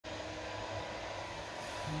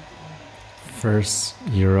First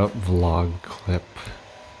Europe vlog clip.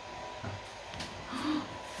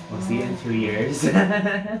 We'll see you in 2 years.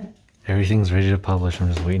 Everything's ready to publish.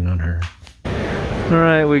 I'm just waiting on her.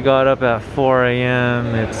 Alright, we got up at 4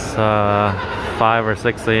 a.m. It's 5 or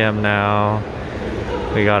 6 a.m. now.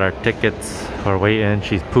 We got our tickets. We're waiting.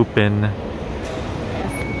 She's pooping.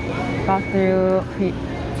 Got through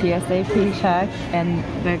TSA pre-check and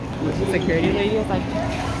the security lady was like,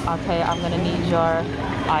 okay, I'm gonna need your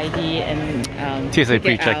ID and TSA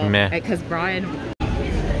pre-check meh. Because Brian...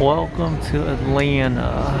 Welcome to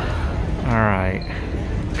Atlanta. Alright.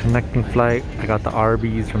 Connecting flight. I got the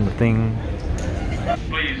Arby's from the thing.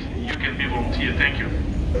 Please, you can be volunteer, thank you.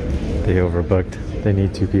 They overbooked. They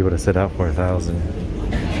need 2 people to sit out for 1,000.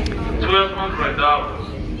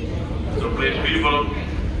 $1,200. So please, people,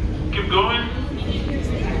 keep going.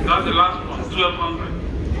 That's the last one,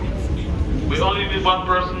 1,200. We only need 1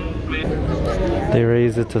 person, please. They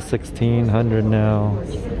raised it to 1,600 now.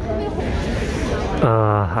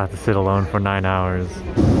 I have to sit alone for 9 hours.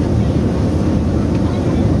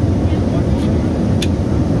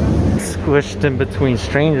 Squished in between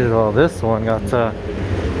strangers. Well, this one got to...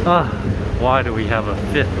 why do we have a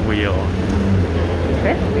 5th wheel?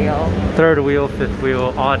 5th wheel? 3rd wheel, 5th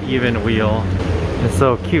wheel, odd even wheel. It's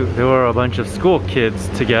so cute. There were a bunch of school kids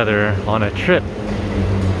together on a trip.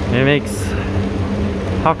 It makes...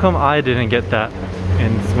 How come I didn't get that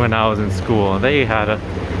when I was in school? They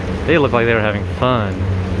looked like they were having fun.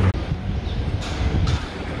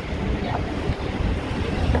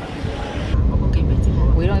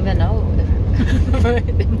 We don't even know.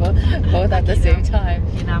 Both at the same time.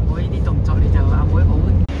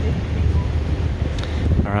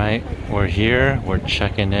 Alright, we're here. We're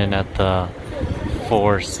checking in at the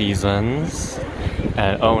Four Seasons.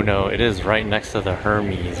 And oh no, it is right next to the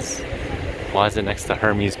Hermes. Why is it next to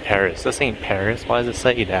Hermes Paris? This ain't Paris. Why does it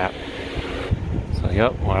say that? So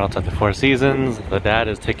yep, we're outside the Four Seasons. The dad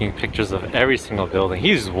is taking pictures of every single building.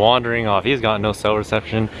 He's wandering off. He's got no cell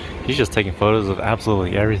reception. He's just taking photos of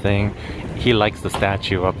absolutely everything. He likes the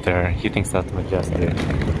statue up there. He thinks that's majestic.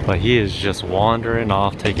 But he is just wandering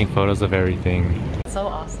off, taking photos of everything. So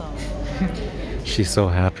awesome. She's so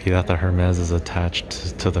happy that the Hermes is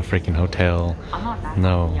attached to the freaking hotel. I'm not that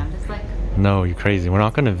No. happy. I'm just like... No, you're crazy. We're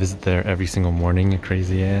not gonna visit there every single morning, you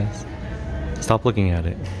crazy ass. Stop looking at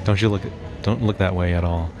it. Don't look that way at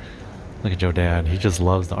all. Look at your dad. He just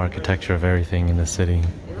loves the architecture of everything in the city.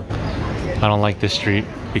 I don't like this street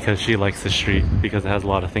because she likes this street because it has a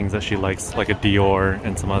lot of things that she likes, like a Dior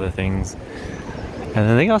and some other things. And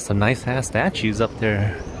then they got some nice ass statues up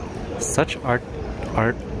there. Such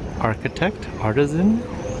artisan,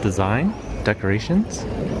 design, decorations.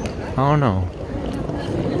 I don't know.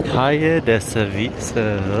 Calle de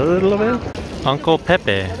Sevilla, a little bit. Uncle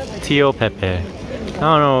Pepe, Tio Pepe. I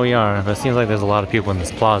don't know where we are, but it seems like there's a lot of people in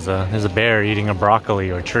this plaza. There's a bear eating a broccoli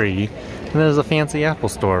or tree, and there's a fancy Apple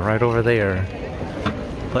store right over there.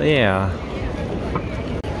 But yeah,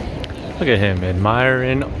 look at him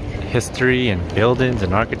admiring history and buildings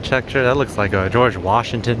and architecture. That looks like a George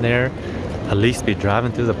Washington there. At least be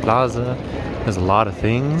driving through the plaza. There's a lot of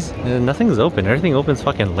things, and nothing's open. Everything opens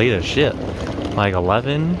fucking late as shit, like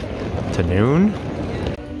 11 to noon.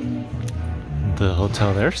 The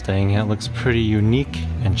hotel they're staying at looks pretty unique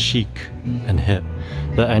and chic and hip.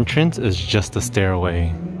 The entrance is just a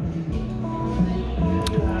stairway.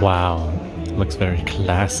 Wow, looks very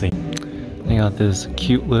classy. They got this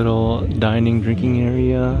cute little dining drinking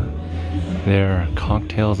area. There are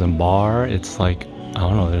cocktails and bar. It's like, I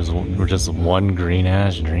don't know, there's just one green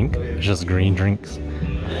ass drink. It's just green drinks.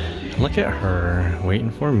 Look at her waiting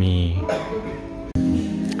for me.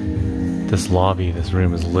 This lobby, this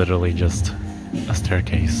room is literally just a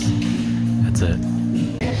staircase. That's it.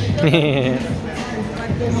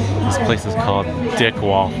 This place is called Dick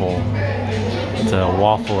Waffle. It's a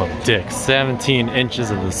waffle of dick. 17 inches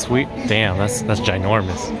of the sweet. Damn, that's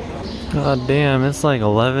ginormous. God damn, it's like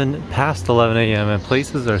past 11 a.m. and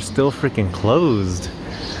places are still freaking closed.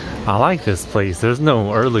 I like this place. There's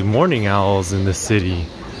no early morning owls in this city.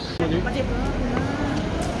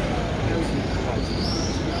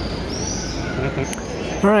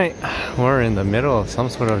 Alright, we're in the middle of some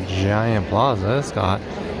sort of giant plaza. It's got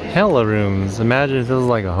hella rooms. Imagine if this was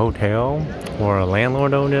like a hotel or a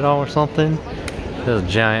landlord owned it all or something. There's a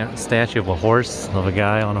giant statue of a horse, of a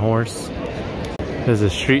guy on a horse. There's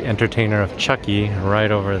a street entertainer of Chucky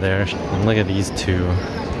right over there. And look at these two.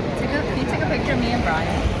 Can you take a picture of me and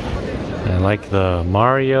Brian? I like the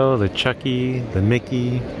Mario, the Chucky, the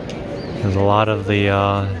Mickey. There's a lot of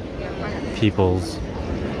the peoples.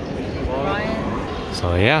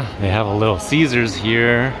 So yeah, they have a little Caesars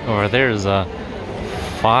here, or there's a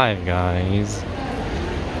Five Guys.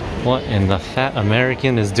 What in the fat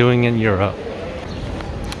American is doing in Europe?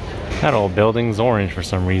 That old building's orange for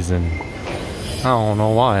some reason. I don't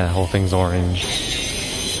know why that whole thing's orange.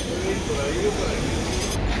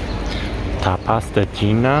 Tapas de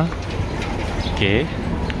China? Okay.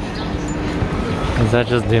 Is that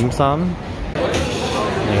just dim sum?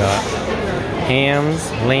 They got hams,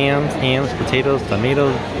 potatoes,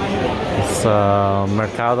 tomatoes. It's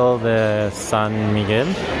Mercado de San Miguel.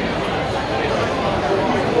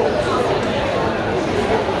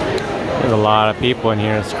 There's a lot of people in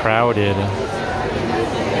here. It's crowded.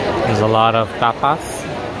 There's a lot of tapas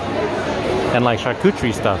and like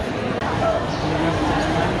charcuterie stuff.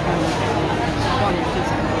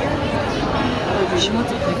 She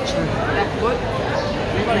wants a picture. What?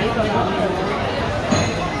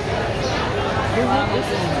 You want this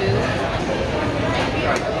too?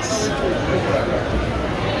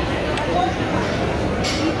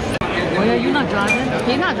 Oh yeah, you're not driving?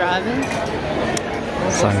 He's not driving.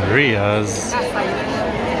 Sangrias.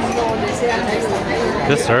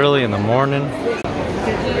 This early in the morning.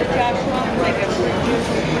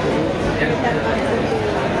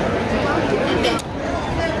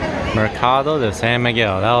 Mercado de San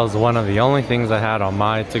Miguel. That was one of the only things I had on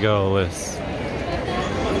my to-go list.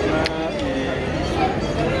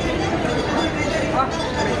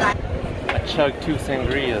 I chugged 2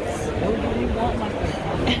 sangrias.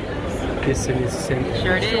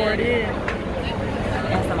 Sure did.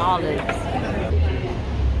 And some olives.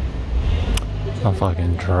 I'm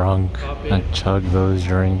fucking drunk. I chugged those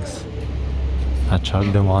drinks. I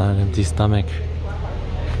chugged them on an empty stomach.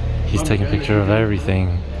 He's taking a picture of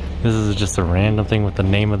everything. This is just a random thing with the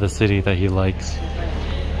name of the city that he likes.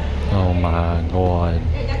 Oh my god.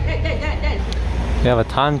 They have a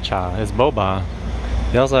tancha, it's boba.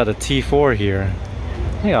 They also had a T4 here.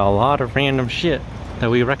 They got a lot of random shit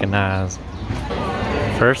that we recognize.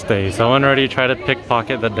 First day, someone already tried to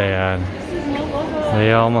pickpocket the dad.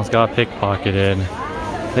 They almost got pickpocketed.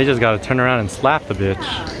 They just gotta turn around and slap the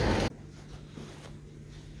bitch.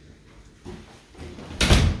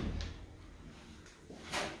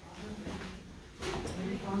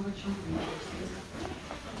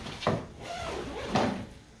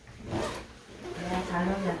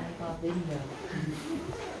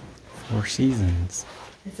 Four Seasons.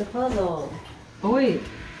 It's a puzzle. Oh wait.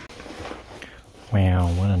 Wow,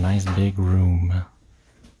 what a nice big room.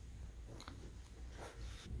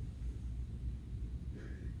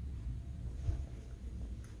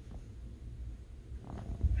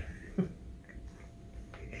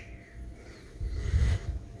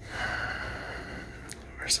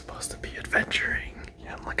 We're supposed to be adventuring.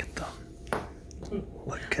 Yeah, look at them.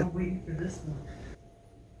 Look at I'm waiting for this one.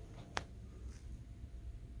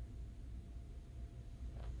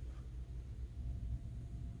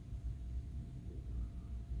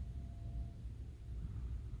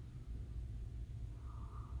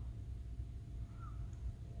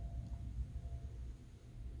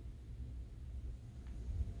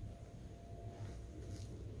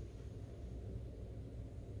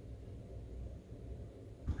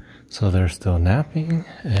 So they're still napping,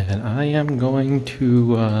 and I am going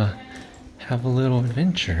to have a little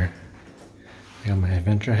adventure. I got my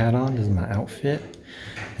adventure hat on, this is my outfit.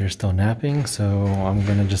 They're still napping, so I'm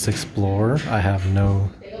gonna just explore. I have no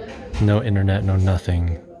internet, no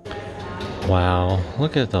nothing. Wow,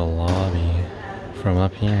 look at the lobby from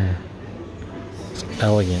up here. It's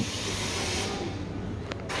elegant.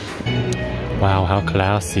 Wow, how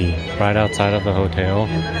classy. Right outside of the hotel,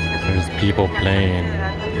 there's people playing.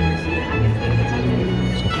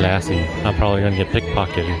 So classy. I'm probably gonna get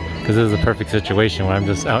pickpocketed because this is a perfect situation where I'm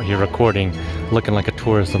just out here recording, looking like a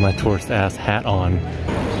tourist with my tourist ass hat on.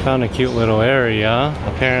 Found a cute little area.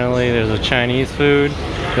 Apparently there's a Chinese food.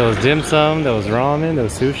 There was dim sum, there was ramen, there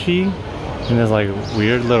was sushi. And there's like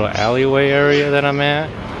weird little alleyway area that I'm at.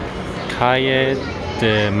 Calle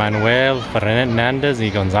de Manuel Fernandez y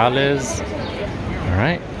Gonzalez.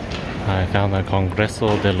 Alright. I found the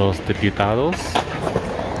Congreso de los Diputados.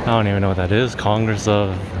 I don't even know what that is. Congress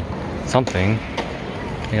of something.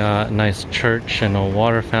 We got a nice church and a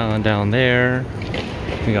water fountain down there.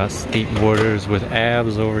 We got skateboarders with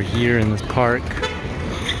abs over here in this park.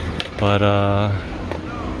 But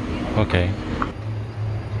okay.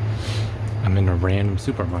 I'm in a random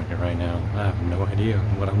supermarket right now. I have no idea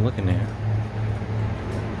what I'm looking at.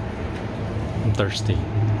 I'm thirsty.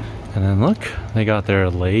 And then look, they got their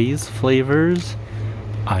Lay's flavors.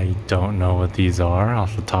 I don't know what these are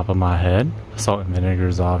off the top of my head. Salt and vinegar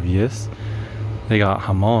is obvious. They got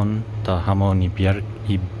jamon, the jamon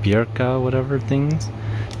ibierca, whatever things.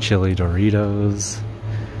 Chili Doritos.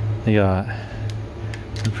 They got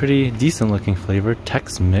A pretty decent looking flavor.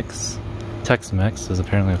 Tex-Mex. Tex-Mex is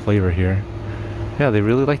apparently a flavor here. Yeah, they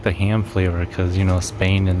really like the ham flavor because, you know,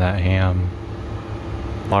 Spain and that ham.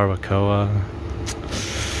 Barbacoa.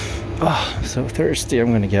 Oh, I'm so thirsty.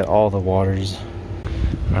 I'm gonna get all the waters.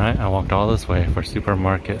 Alright, I walked all this way for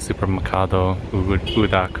Supermercado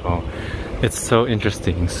Udako. It's so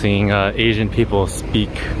interesting seeing Asian people speak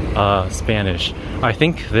Spanish. I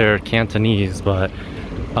think they're Cantonese, but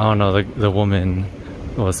I don't know, the woman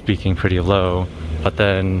was speaking pretty low. But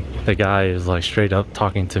then the guy is like straight up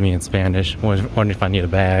talking to me in Spanish, wondering if I need a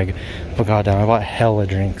bag. But goddamn, I bought hella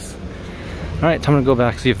drinks. Alright, time to go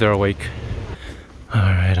back, see if they're awake.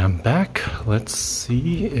 Alright, I'm back. Let's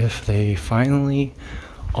see if they finally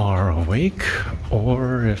are awake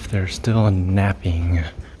or if they're still napping.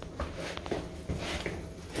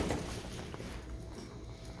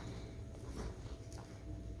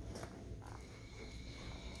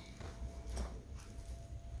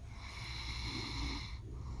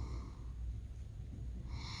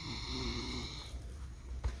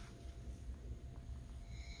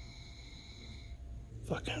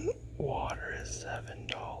 Fucking water is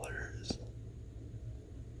 $7.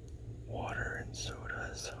 Water and soda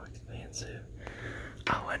is so expensive.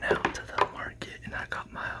 I went out to the market and I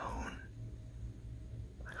got my own.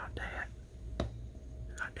 I got that. I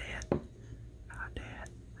got that. I got that.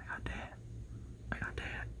 I got that. I got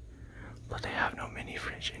that. But they have no mini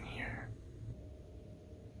fridge in here.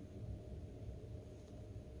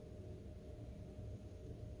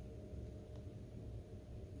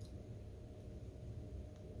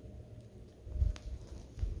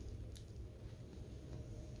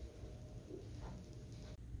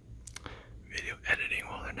 Editing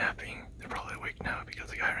while they're napping. They're probably awake now because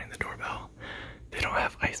the guy rang the doorbell. They don't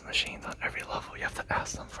have ice machines on every level. You have to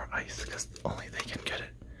ask them for ice because only they can get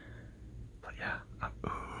it. But yeah,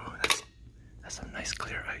 ooh, that's some nice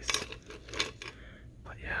clear ice.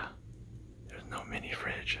 But yeah, there's no mini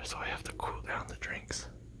fridge, so I have to cool down the drinks.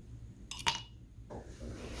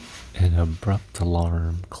 An abrupt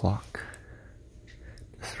alarm clock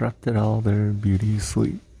disrupted all their beauty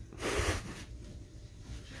sleep.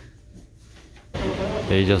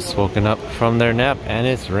 They just woken up from their nap and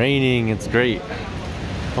it's raining. It's great.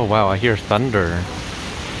 Oh wow, I hear thunder.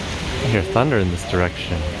 I hear thunder in this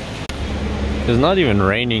direction. It's not even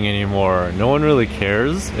raining anymore. No one really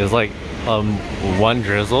cares. It's like one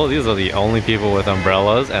drizzle. These are the only people with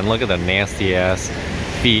umbrellas, and look at the nasty ass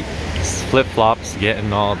feet. Flip-flops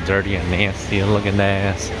getting all dirty and nasty and looking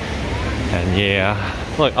ass. And yeah,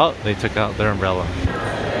 look, oh, they took out their umbrella.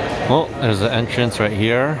 Well, there's the entrance right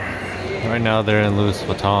here. Right now they're in Louis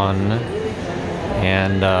Vuitton,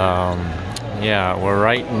 and yeah, we're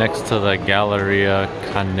right next to the Galería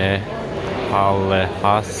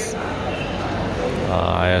Canalejas.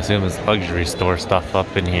 I assume it's luxury store stuff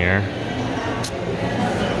up in here.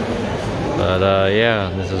 But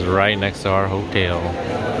yeah, this is right next to our hotel.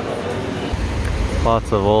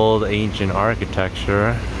 Lots of old ancient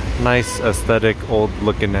architecture. Nice aesthetic, old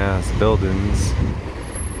looking ass buildings.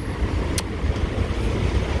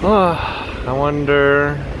 Oh, I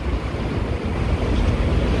wonder...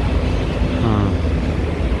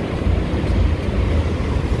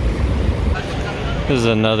 This is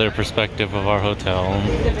another perspective of our hotel.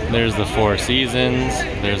 There's the Four Seasons,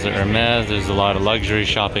 there's the Hermes, there's a lot of luxury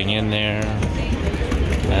shopping in there.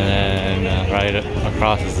 And then right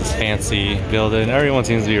across is this fancy building. Everyone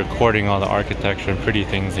seems to be recording all the architecture and pretty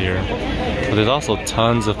things here. But there's also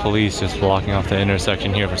tons of police just blocking off the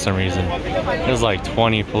intersection here for some reason. There's like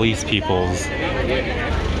 20 police peoples.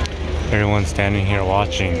 Everyone's standing here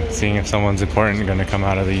watching, seeing if someone's important gonna come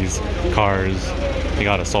out of these cars. They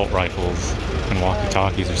got assault rifles and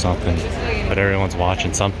walkie-talkies or something. But everyone's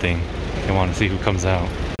watching something. They want to see who comes out.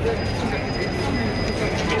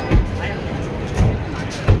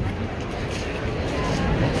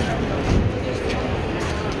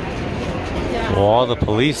 Well, all the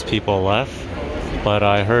police people left, but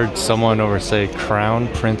I heard someone over say Crown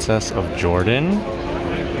Princess of Jordan,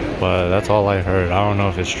 but that's all I heard. I don't know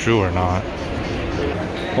if it's true or not.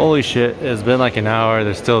 Holy shit, it's been like an hour,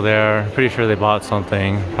 they're still there. Pretty sure they bought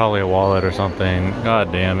something, probably a wallet or something.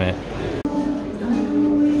 God damn it.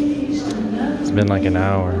 It's been like an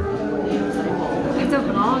hour. It's a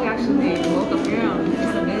vlog actually. Woke up here.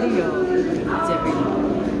 It's a video.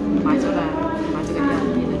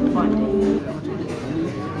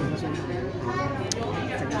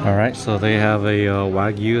 Alright, so they have a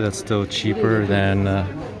Wagyu that's still cheaper than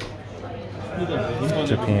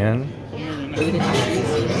Japan.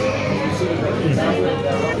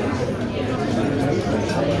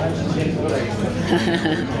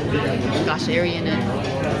 Gosh, area in it.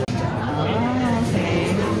 Oh,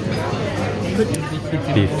 okay.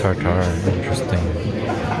 Beef tartare, interesting.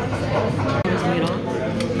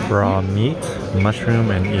 Raw meat,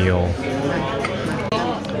 mushroom, and eel.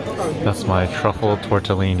 That's my truffle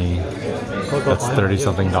tortellini. That's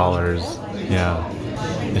 $30-something. Yeah,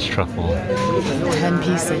 it's truffle. 10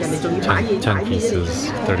 pieces. 10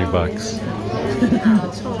 pieces, 30 bucks.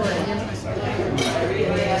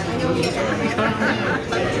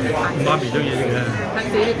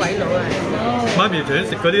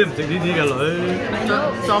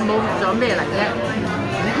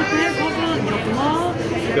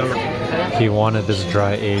 He wanted this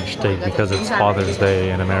dry aged steak because it's Father's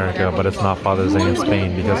Day in America, but it's not Father's Day in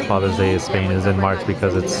Spain because Father's Day in Spain is in March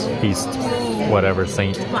because it's feast, whatever,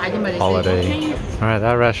 saint holiday. Alright,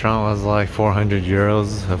 that restaurant was like 400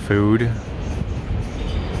 euros of food.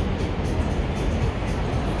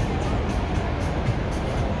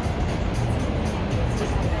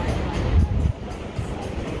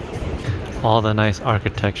 All the nice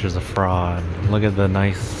architecture's a fraud. Look at the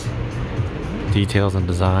nice details and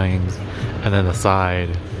designs. And then the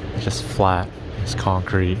side, just flat, just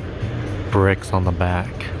concrete, bricks on the back.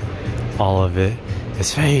 All of it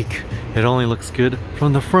is fake. It only looks good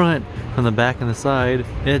from the front. From the back and the side,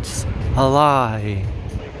 it's a lie.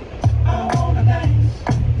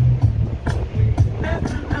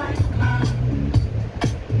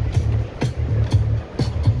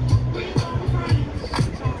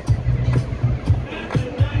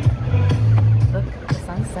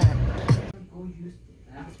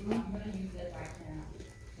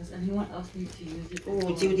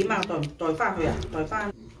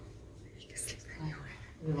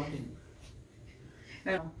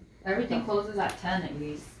 Everything closes at 10 at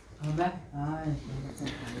least.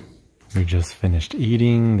 We just finished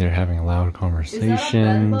eating. They're having loud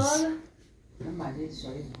conversations.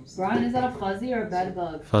 Brian, is that a fuzzy or a bed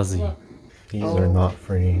bug? Fuzzy. Look. These are not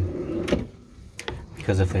free.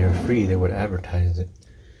 Because if they were free, they would advertise it.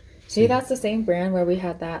 See, that's the same brand where we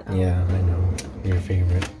had that. Yeah, I know. Your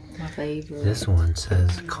favorite. My favorite. This one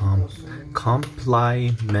says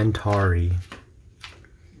complimentary.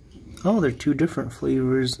 Oh, they're two different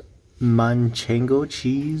flavors. Manchego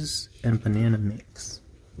cheese and banana mix.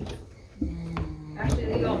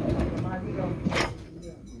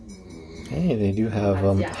 Hey, they do have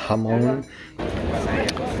jamon.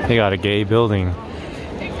 They got a gay building.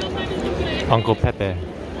 Uncle Pepe.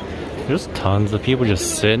 There's tons of people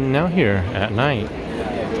just sitting out here at night.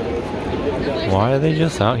 Why are they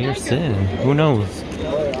just out here sitting? Who knows?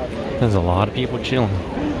 There's a lot of people chilling.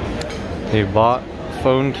 They bought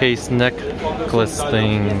phone case necklace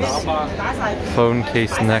things. Phone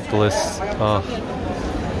case necklace. Oh,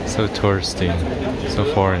 so touristy, so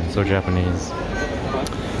foreign, so Japanese.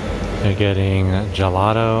 They're getting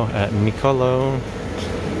gelato at Nicolo.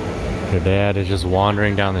 Her dad is just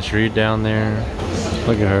wandering down the street down there.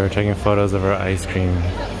 Look at her taking photos of her ice cream.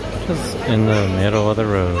 Just in the middle of the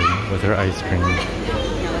road with her ice cream.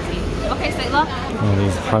 Okay, Sayla. And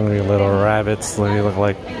these hungry little rabbits literally look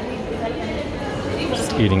like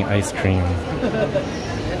just eating ice cream.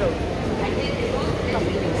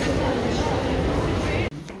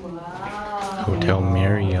 Hotel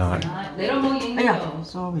Marriott.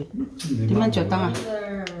 Sorry.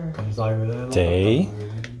 Day.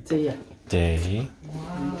 Day.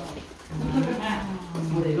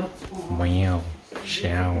 Wow.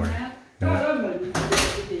 Shower. Nope.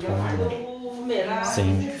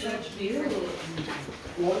 Sink.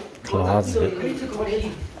 Closet.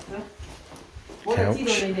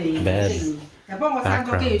 Couch. Bed.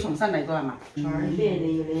 Background.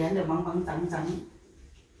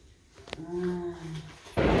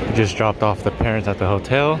 We just dropped off the parents at the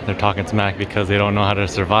hotel. They're talking smack because they don't know how to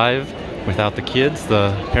survive without the kids.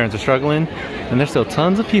 The parents are struggling. And there's still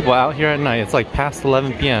tons of people out here at night. It's like past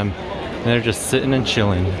 11 p.m. and they're just sitting and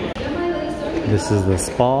chilling. This is the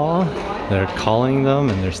spa. They're calling them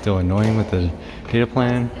and they're still annoying with the data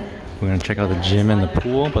plan. We're gonna check out the gym and the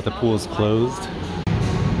pool, but the pool is closed.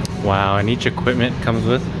 Wow, and each equipment comes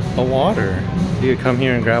with a water. You could come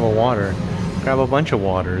here and grab a water. Grab a bunch of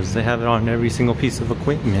waters. They have it on every single piece of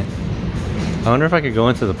equipment. I wonder if I could go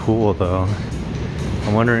into the pool though.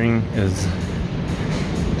 I'm wondering is...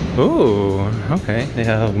 Ooh, okay. They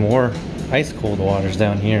have more ice cold waters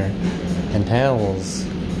down here. And towels.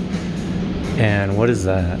 And what is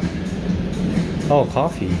that? Oh,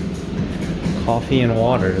 coffee. Coffee and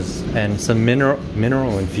waters. And some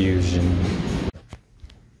mineral infusion.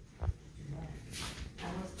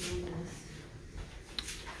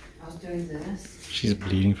 This. She's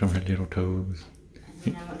bleeding from her little toes.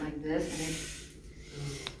 And I went like this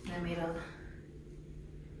and I made a...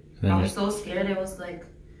 Then I was so scared. It was like...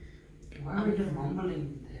 Why are you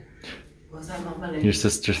mumbling there? Your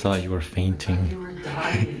sister thought you were fainting. You were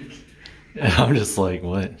dying. And I'm just like,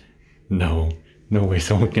 what? No. No way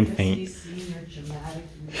someone can faint.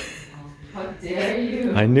 How dare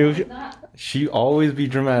you? I knew she always be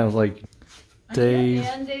dramatic. Like, day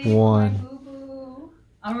one.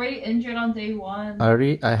 I'm already injured on day one.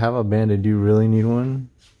 I have a bandage. Do you really need one?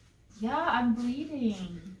 Yeah, I'm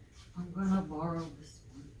bleeding. I'm gonna borrow this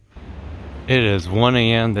one. It is 1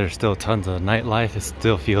 a.m. There's still tons of nightlife. It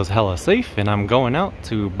still feels hella safe. And I'm going out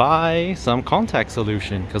to buy some contact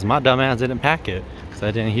solution because my dumb ass didn't pack it because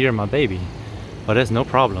I didn't hear my baby. But it's no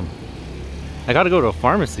problem. I gotta go to a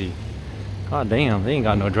pharmacy. God damn, they ain't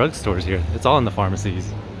got no drugstores here. It's all in the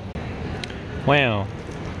pharmacies. Wow.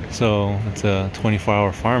 So it's a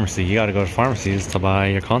 24-hour pharmacy. You gotta go to pharmacies to buy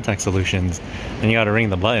your contact solutions. And you gotta ring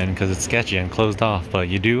the button because it's sketchy and closed off. But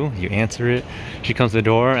you do, you answer it. She comes to the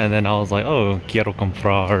door and then I was like, oh, quiero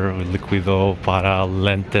comprar líquido para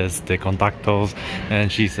lentes de contactos.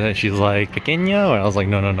 And she said, she's like, pequeño? And I was like,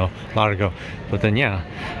 no, largo. But then yeah.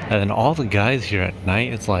 And then all the guys here at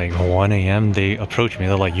night, it's like 1 a.m. they approach me.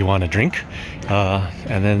 They're like, you want a drink?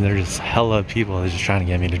 And then there's just hella people that are just trying to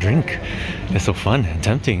get me to drink. It's so fun and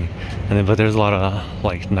tempting. And then, but there's a lot of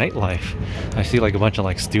like nightlife. I see like a bunch of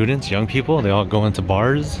like students, young people. They all go into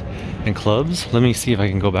bars and clubs. Let me see if I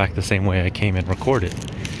can go back the same way I came and record it.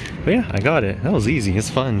 But yeah, I got it. That was easy. It's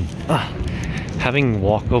fun. Having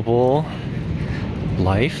walkable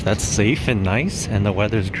life that's safe and nice, and the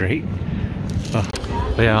weather's great.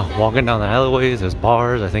 But yeah, walking down the alleyways, there's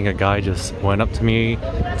bars. I think a guy just went up to me,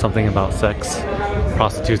 something about sex,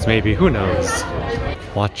 prostitutes maybe, who knows.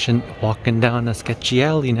 Walking down a sketchy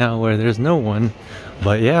alley now where there's no one.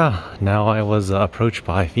 But yeah, now I was approached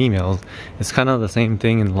by females. It's kind of the same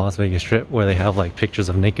thing in the Las Vegas Strip where they have like pictures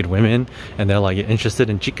of naked women and they're like interested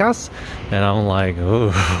in chicas. And I'm like,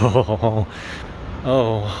 oh,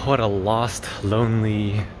 oh, what a lost,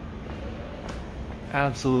 lonely,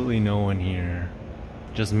 absolutely no one here.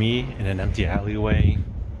 Just me in an empty alleyway.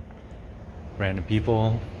 Random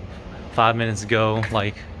people. 5 minutes ago,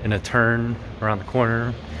 like in a turn around the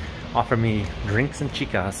corner, offered me drinks and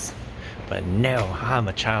chicas. But no, I'm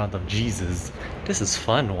a child of Jesus. This is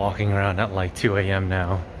fun walking around at like 2 a.m.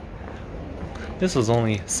 now. This was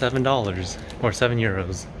only $7 or 7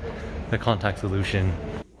 euros, the contact solution.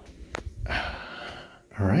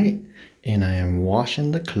 Alright, and I am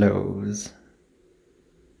washing the clothes.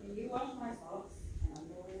 Can you wash my socks and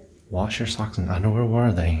underwear? Wash your socks and underwear? Where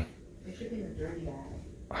are they? They should be in a dirty bag.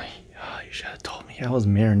 You should have told me. I was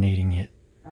marinating it.